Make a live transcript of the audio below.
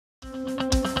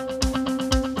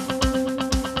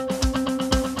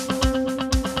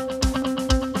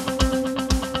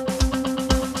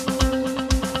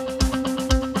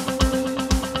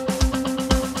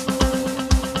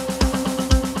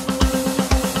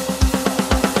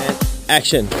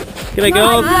action. G'day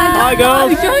girls. Hi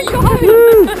girls.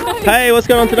 Hey, what's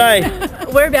going on today?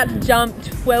 We're about to jump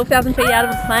 12,000 feet out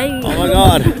of a plane. Oh my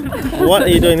god. What are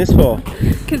you doing this for?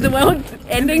 Because the world's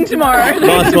ending tomorrow.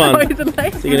 Nice one. So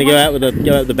Supposedly. you're gonna go out with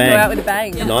a bang. Go out with a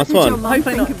bang. Nice one.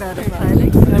 Hopefully not. About it,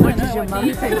 Taylee? What does your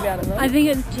mum think about it? I think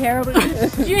it's terrible.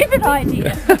 It's a stupid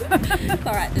idea. It's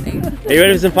alright, Denise. Are you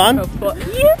ready for some fun?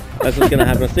 Yeah. That's what's gonna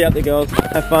happen. I'll see you up there girls.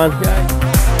 Have fun.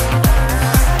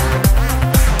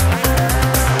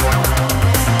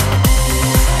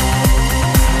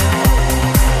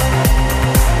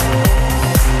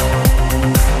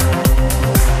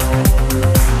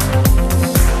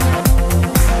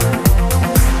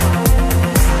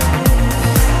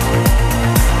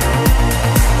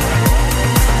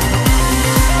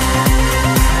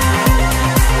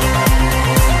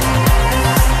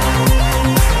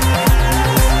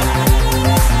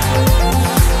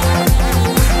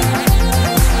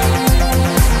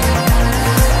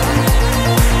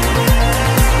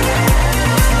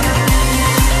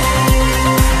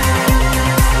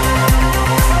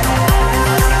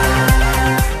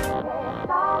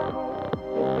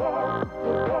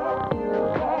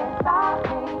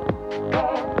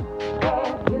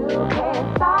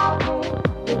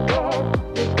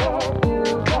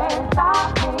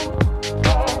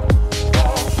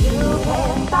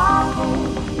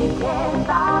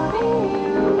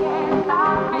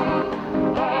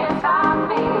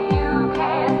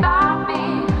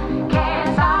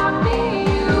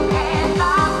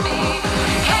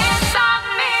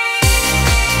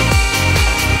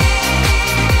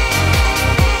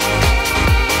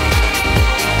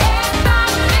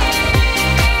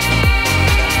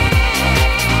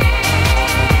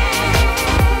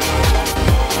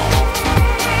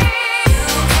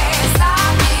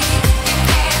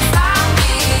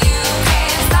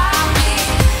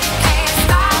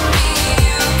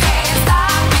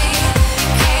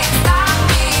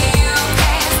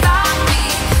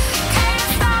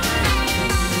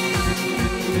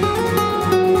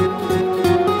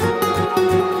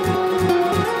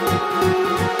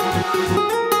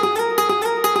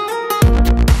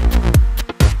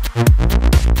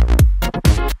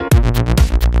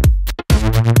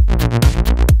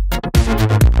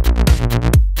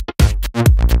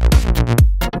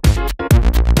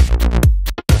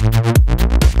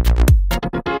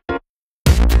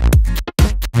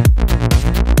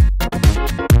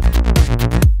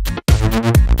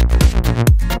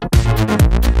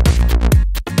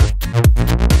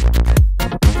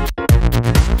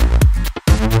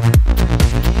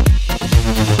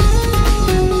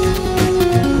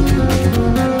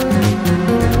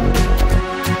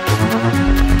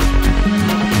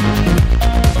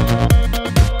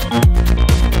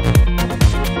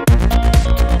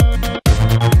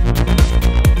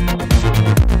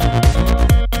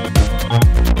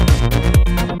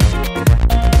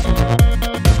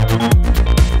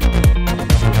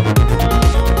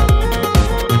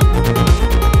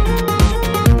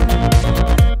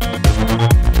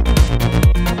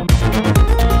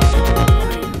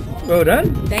 Well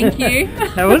done. Thank you.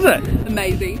 How was it?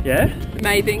 Amazing. Yeah?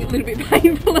 Amazing. A little bit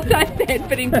painful, as I said,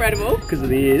 but incredible. Because of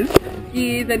the ears?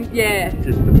 Years and yeah.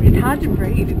 Just It's hard to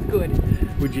breathe. It's good.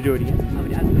 Would you do it again? I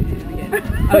would absolutely do it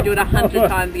again. I would do it 100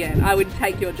 times again. I would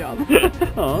take your job.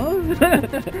 Oh.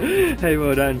 Hey,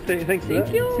 well done. Thanks for that.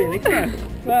 Thank you. See you next time.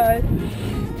 Bye.